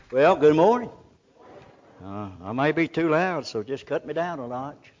Well, good morning. I may be too loud, so just cut me down a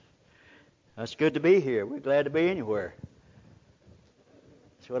notch. It's good to be here. We're glad to be anywhere.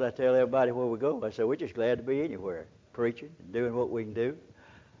 That's what I tell everybody where we go. I say, we're just glad to be anywhere, preaching and doing what we can do.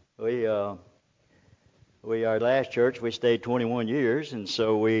 Our last church, we stayed 21 years, and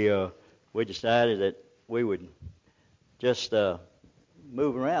so we decided that we would just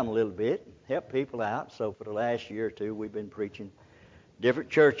move around a little bit, help people out. So for the last year or two, we've been preaching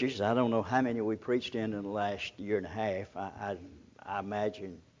different churches. I don't know how many we preached in the last year and a half. I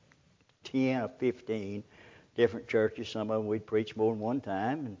imagine 10 or 15 different churches. Some of them we'd preach more than one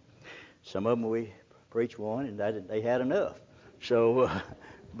time, and some of them we preached one, and they had enough. So,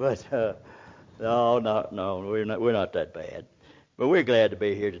 no, we're not that bad. But we're glad to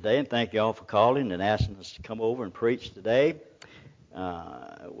be here today, and thank you all for calling and asking us to come over and preach today.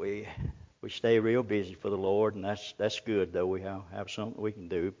 We stay real busy for the Lord, and that's good, though. We have something we can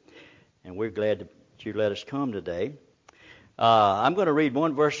do, and we're glad that you let us come today. I'm going to read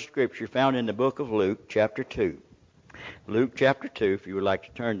one verse of Scripture found in the book of Luke, chapter 2. Luke, chapter 2, if you would like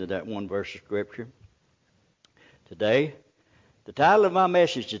to turn to that one verse of Scripture today. The title of my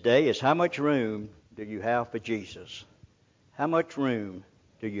message today is, How Much Room Do You Have for Jesus? How much room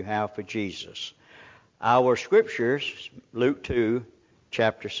do you have for Jesus? Our Scriptures, Luke 2,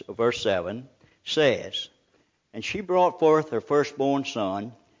 verse 7, says, And she brought forth her firstborn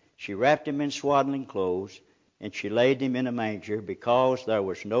son. She wrapped him in swaddling clothes, and she laid him in a manger, because there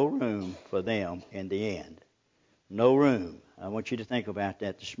was no room for them in the inn. No room. I want you to think about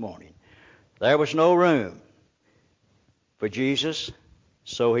that this morning. There was no room for Jesus,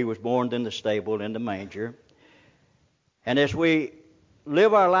 so he was born in the stable, in the manger. And as we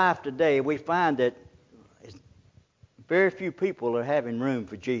live our life today, we find that very few people are having room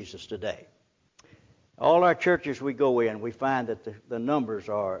for Jesus today. All our churches we go in, we find that the numbers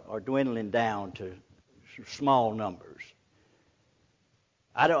are dwindling down to small numbers.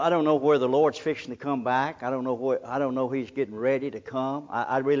 I don't know where the Lord's fixing to come back. I don't know He's getting ready to come.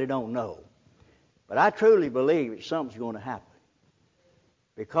 I really don't know. But I truly believe that something's going to happen,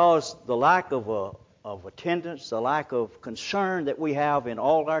 because the lack of attendance, the lack of concern that we have in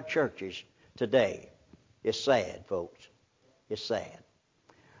all our churches today is sad, folks. It's sad.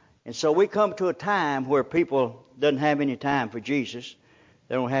 And so we come to a time where people doesn't have any time for Jesus.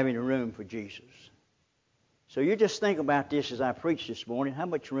 They don't have any room for Jesus. So you just think about this as I preach this morning. How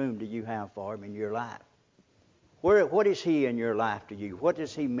much room do you have for Him in your life? What is He in your life to you? What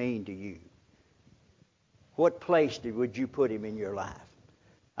does He mean to you? What place would you put Him in your life?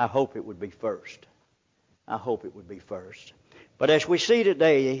 I hope it would be first. I hope it would be first. But as we see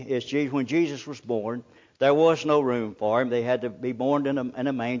today, when Jesus was born, there was no room for Him. They had to be born in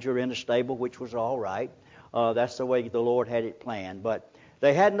a manger, in a stable, which was all right. That's the way the Lord had it planned. But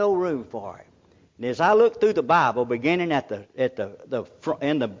they had no room for Him. And as I look through the Bible, beginning in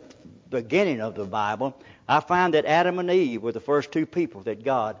the beginning of the Bible, I find that Adam and Eve were the first two people that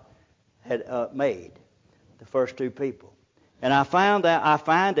God had made. The first two people. And I find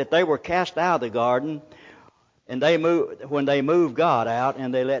that they were cast out of the garden, and when they moved God out,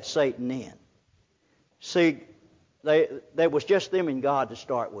 and they let Satan in. See, there was just them and God to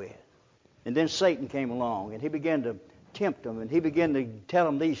start with. And then Satan came along, and he began to tempt them, and he began to tell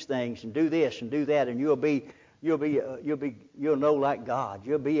them these things, and do this and do that, and you'll know like God.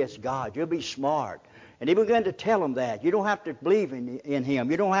 You'll be as God. You'll be smart. And he began to tell them that. You don't have to believe in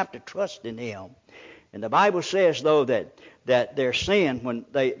Him. You don't have to trust in Him. And the Bible says, though, that their sin, when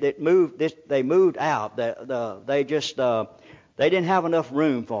they moved out, they didn't have enough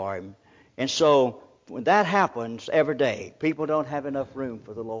room for Him. And so when that happens every day, people don't have enough room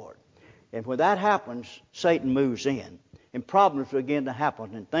for the Lord. And when that happens, Satan moves in, and problems begin to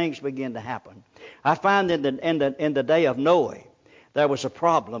happen, and things begin to happen. I find that in the day of Noah, there was a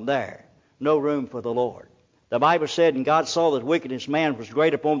problem there. No room for the Lord. The Bible said, And God saw that wickedness man was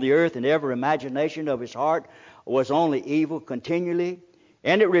great upon the earth, and every imagination of his heart was only evil continually.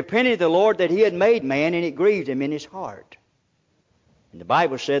 And it repented the Lord that He had made man, and it grieved Him in his heart. And the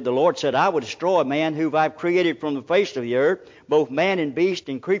Bible said, The Lord said, I will destroy man whom I've created from the face of the earth, both man and beast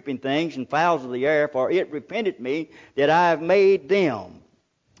and creeping things and fowls of the air, for it repented me that I have made them.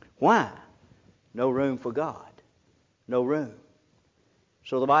 Why? No room for God. No room.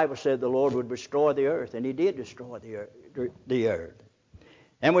 So the Bible said the Lord would destroy the earth, and He did destroy the earth.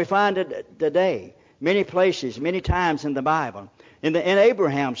 And we find it today, many places, many times in the Bible. In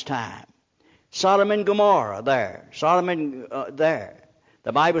Abraham's time, Sodom and Gomorrah there.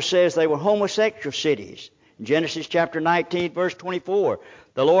 The Bible says they were homosexual cities. Genesis chapter 19, verse 24,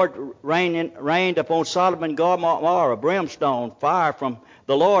 the Lord rained upon Sodom and Gomorrah brimstone, fire from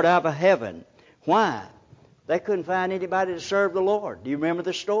the Lord out of heaven. Why? They couldn't find anybody to serve the Lord. Do you remember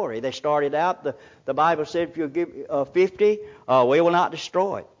the story? They started out, the Bible said, if you give 50, we will not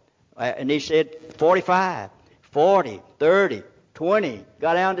destroy it. And he said 45, 40, 30, 20,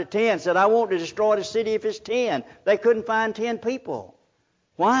 got down to 10, said, I want to destroy the city if it's 10. They couldn't find 10 people.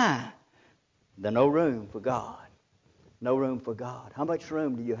 Why? There's no room for God. No room for God. How much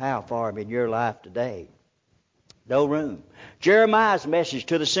room do you have for Him in your life today? No room. Jeremiah's message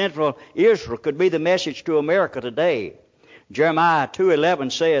to the central Israel could be the message to America today. Jeremiah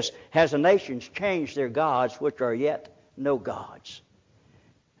 2:11 says, has the nations changed their gods, which are yet no gods?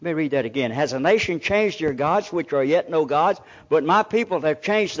 Let me read that again. Has a nation changed their gods, which are yet no gods? But my people have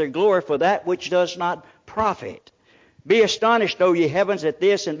changed their glory for that which does not profit. Be astonished, O ye heavens, at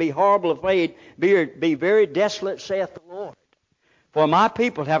this, and be horrible afraid. Be very desolate, saith the Lord. For my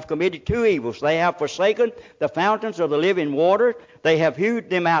people have committed two evils. They have forsaken the fountains of the living water. They have hewed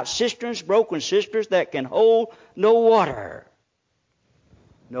them out cisterns, broken cisterns that can hold no water.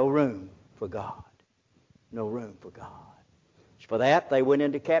 No room for God. No room for God. For that, they went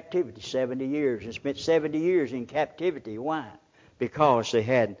into captivity 70 years and spent 70 years in captivity. Why? Because they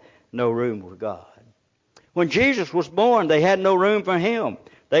had no room for God. When Jesus was born, they had no room for Him.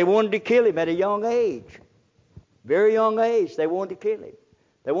 They wanted to kill Him at a young age. Very young age, they wanted to kill Him.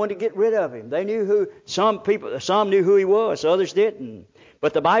 They wanted to get rid of Him. They knew some knew who He was, others didn't.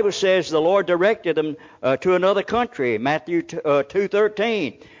 But the Bible says the Lord directed them to another country, Matthew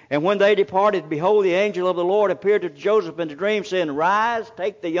 2:13. And when they departed, behold, the angel of the Lord appeared to Joseph in a dream, saying, rise,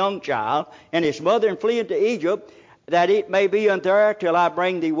 take the young child and his mother, and flee into Egypt, that it may be unto there till I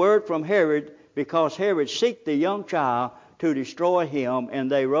bring thee word from Herod, because Herod seeked the young child to destroy him. And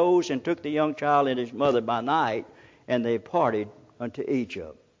they rose and took the young child and his mother by night, and they departed unto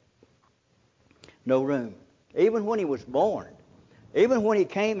Egypt. No room. Even when he was born, even when he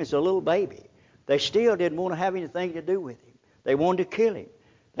came as a little baby, they still didn't want to have anything to do with him. They wanted to kill him.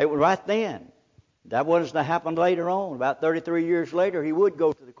 They were right then. That wasn't to happen later on. About 33 years later, He would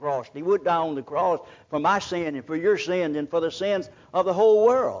go to the cross. He would die on the cross for my sin and for your sin and for the sins of the whole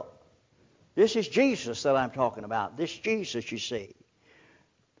world. This is Jesus that I'm talking about. This Jesus, you see.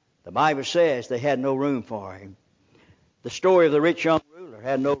 The Bible says they had no room for Him. The story of the rich young ruler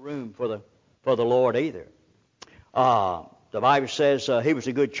had no room for the Lord either. The Bible says he was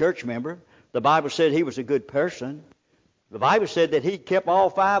a good church member. The Bible said he was a good person. The Bible said that he kept all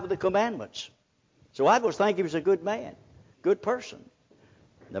 5 of the commandments. So I would think he was a good man, good person.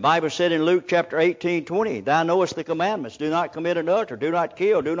 The Bible said in Luke chapter 18:20, thou knowest the commandments. Do not commit adultery. Do not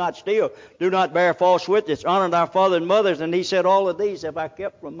kill. Do not steal. Do not bear false witness. Honor thy father and mothers. And he said, all of these have I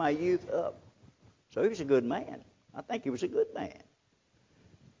kept from my youth up. So he was a good man. I think he was a good man.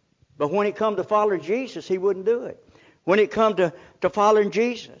 But when it come to following Jesus, he wouldn't do it. When it come to following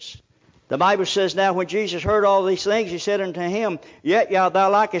Jesus, the Bible says, now when Jesus heard all these things, He said unto him, yet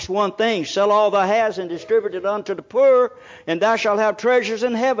thou likest one thing, sell all thou hast and distribute it unto the poor, and thou shalt have treasures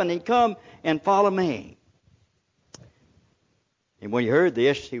in heaven, and come and follow me. And when he heard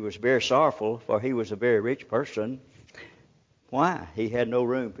this, he was very sorrowful, for he was a very rich person. Why? He had no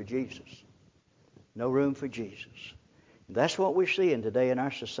room for Jesus. No room for Jesus. And that's what we're seeing today in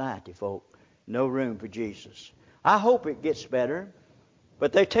our society, folk. No room for Jesus. I hope it gets better.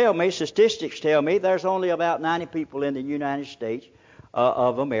 But they tell me, statistics tell me, there's only about 90 people in the United States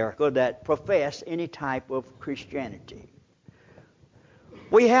of America that profess any type of Christianity.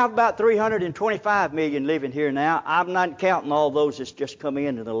 We have about 325 million living here now. I'm not counting all those that's just come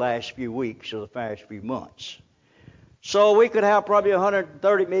in the last few weeks or the past few months. So we could have probably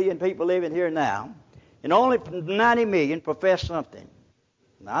 130 million people living here now, and only 90 million profess something.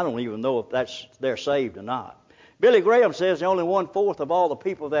 And I don't even know if they're saved or not. Billy Graham says only 1/4 of all the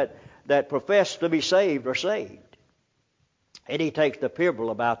people that profess to be saved are saved. And he takes the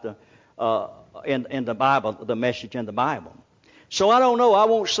pibble about in the Bible, the message in the Bible. So I don't know. I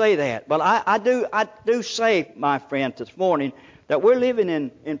won't say that. But I do say, my friend, this morning, that we're living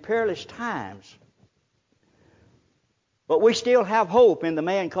in perilous times. But we still have hope in the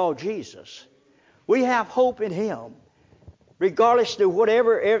man called Jesus. We have hope in Him. Regardless of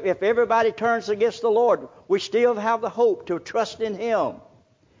whatever, if everybody turns against the Lord, we still have the hope to trust in Him.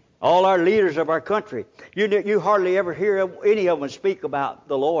 All our leaders of our country, you hardly ever hear any of them speak about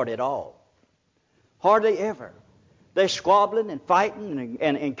the Lord at all. Hardly ever. They're squabbling and fighting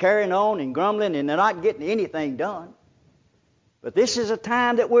and carrying on and grumbling, and they're not getting anything done. But this is a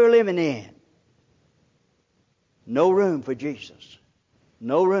time that we're living in. No room for Jesus.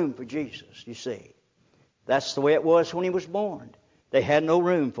 No room for Jesus, you see. That's the way it was when he was born. They had no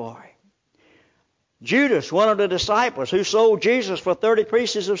room for him. Judas, one of the disciples who sold Jesus for 30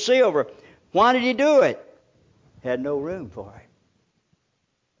 pieces of silver, why did he do it? Had no room for him.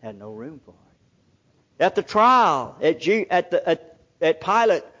 Had no room for him. At the trial, at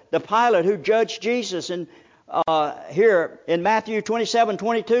Pilate, the Pilate who judged Jesus, and here in Matthew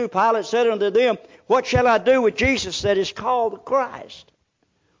 27:22, Pilate said unto them, "What shall I do with Jesus that is called the Christ?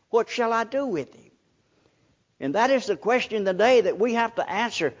 What shall I do with him?" And that is the question today that we have to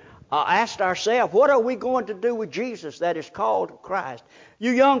answer. Ask ourselves, what are we going to do with Jesus that is called Christ?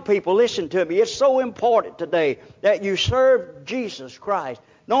 You young people, listen to me. It's so important today that you serve Jesus Christ.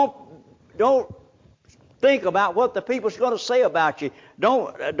 Don't think about what the people's going to say about you.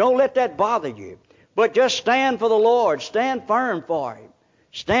 Don't let that bother you. But just stand for the Lord. Stand firm for Him.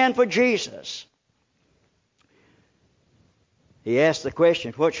 Stand for Jesus. He asked the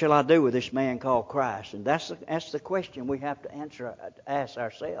question, what shall I do with this man called Christ? And that's the question we have to ask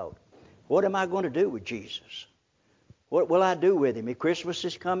ourselves. What am I going to do with Jesus? What will I do with Him? If Christmas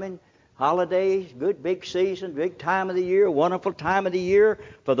is coming, holidays, good big season, big time of the year, wonderful time of the year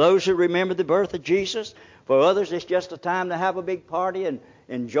for those who remember the birth of Jesus. For others, it's just a time to have a big party and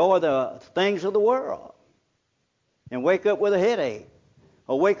enjoy the things of the world. And wake up with a headache.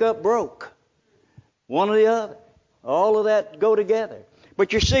 Or wake up broke. One or the other. All of that go together.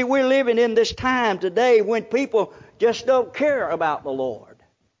 But you see, we're living in this time today when people just don't care about the Lord.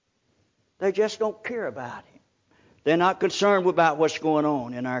 They just don't care about Him. They're not concerned about what's going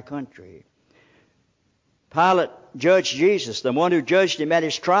on in our country. Pilate judged Jesus, the one who judged Him at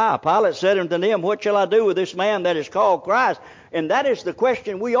His trial. Pilate said unto them, what shall I do with this man that is called Christ? And that is the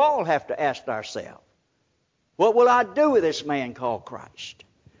question we all have to ask ourselves. What will I do with this man called Christ?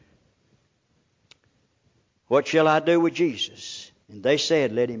 What shall I do with Jesus? And they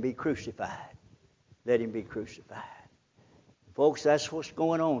said, let Him be crucified. Let Him be crucified. Folks, that's what's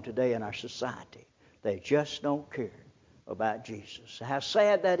going on today in our society. They just don't care about Jesus. How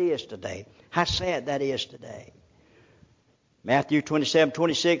sad that is today. How sad that is today. Matthew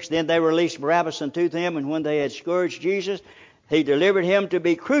 27:26, then they released Barabbas unto them, and when they had scourged Jesus, He delivered Him to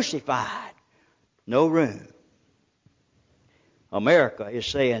be crucified. No room. America is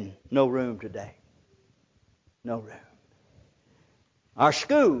saying no room today. No room. Our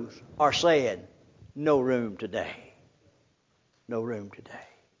schools are saying no room today. No room today.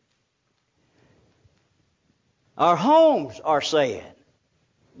 Our homes are saying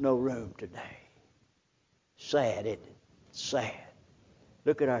no room today. Sad, isn't it? Sad.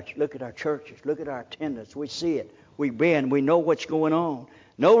 Look at our churches. Look at our attendance. We see it. We've been. We know what's going on.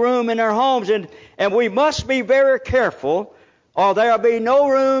 No room in our homes, and we must be very careful, or there'll be no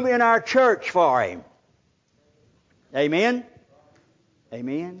room in our church for Him. Amen?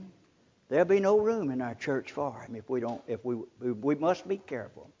 Amen? There'll be no room in our church for Him if we must be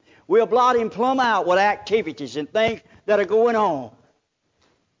careful. We'll blot Him plumb out with activities and things that are going on.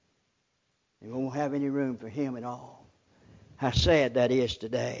 And we won't have any room for Him at all. How sad that is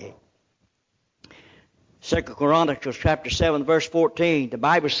today. 2 Chronicles chapter 7 verse 14, the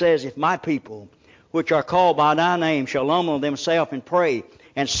Bible says, if my people, which are called by thy name, shall humble themselves and pray,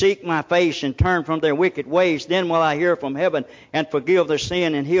 and seek my face and turn from their wicked ways, then will I hear from heaven and forgive their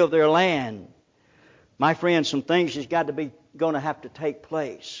sin and heal their land. My friends, some things is going to have to take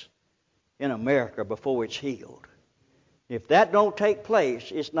place in America before it's healed. If that don't take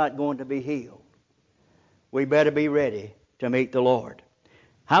place, it's not going to be healed. We better be ready to meet the Lord.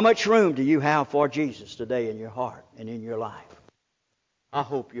 How much room do you have for Jesus today in your heart and in your life? I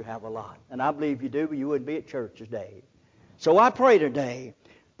hope you have a lot. And I believe you do, but you wouldn't be at church today. So I pray today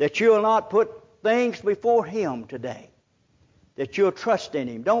that you'll not put things before Him today. That you'll trust in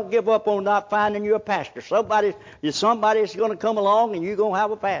Him. Don't give up on not finding you a pastor. Somebody's going to come along and you're going to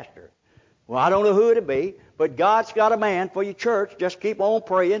have a pastor. Well, I don't know who it'll be, but God's got a man for your church. Just keep on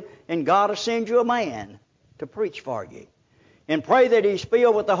praying, and God will send you a man to preach for you. And pray that he's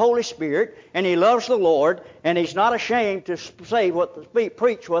filled with the Holy Spirit, and he loves the Lord, and he's not ashamed to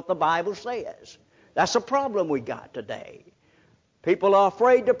preach what the Bible says. That's a problem we got today. People are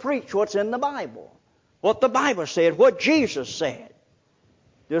afraid to preach what's in the Bible. What the Bible said, what Jesus said.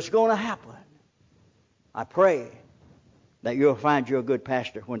 It's going to happen. I pray that you'll find you a good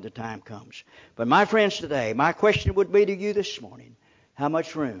pastor when the time comes. But my friends today, my question would be to you this morning, how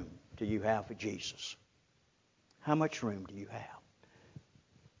much room do you have for Jesus? How much room do you have?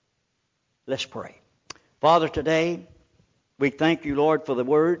 Let's pray. Father, today we thank you, Lord, for the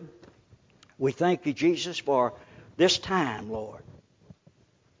Word. We thank you, Jesus, for this time, Lord.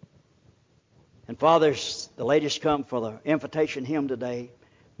 And Father, the ladies come for the invitation hymn today.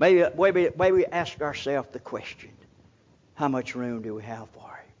 Maybe we ask ourselves the question, how much room do we have for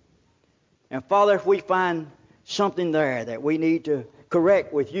Him? And Father, if we find something there that we need to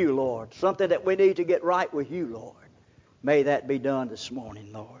correct with You, Lord, something that we need to get right with You, Lord, may that be done this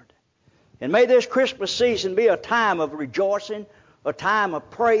morning, Lord. And may this Christmas season be a time of rejoicing, a time of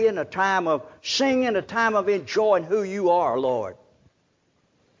praying, a time of singing, a time of enjoying who You are, Lord.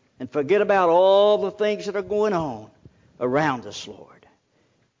 And forget about all the things that are going on around us, Lord.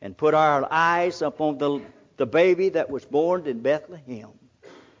 And put our eyes upon the baby that was born in Bethlehem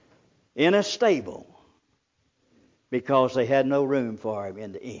in a stable because they had no room for Him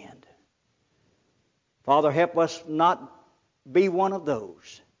in the end. Father, help us not be one of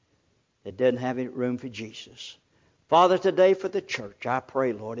those that doesn't have any room for Jesus. Father, today for the church, I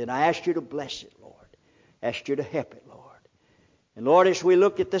pray, Lord, and I ask You to bless it, Lord. Ask You to help it, Lord. And Lord, as we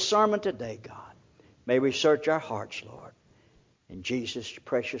look at this sermon today, God, may we search our hearts, Lord. In Jesus'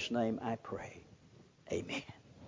 precious name I pray. Amen.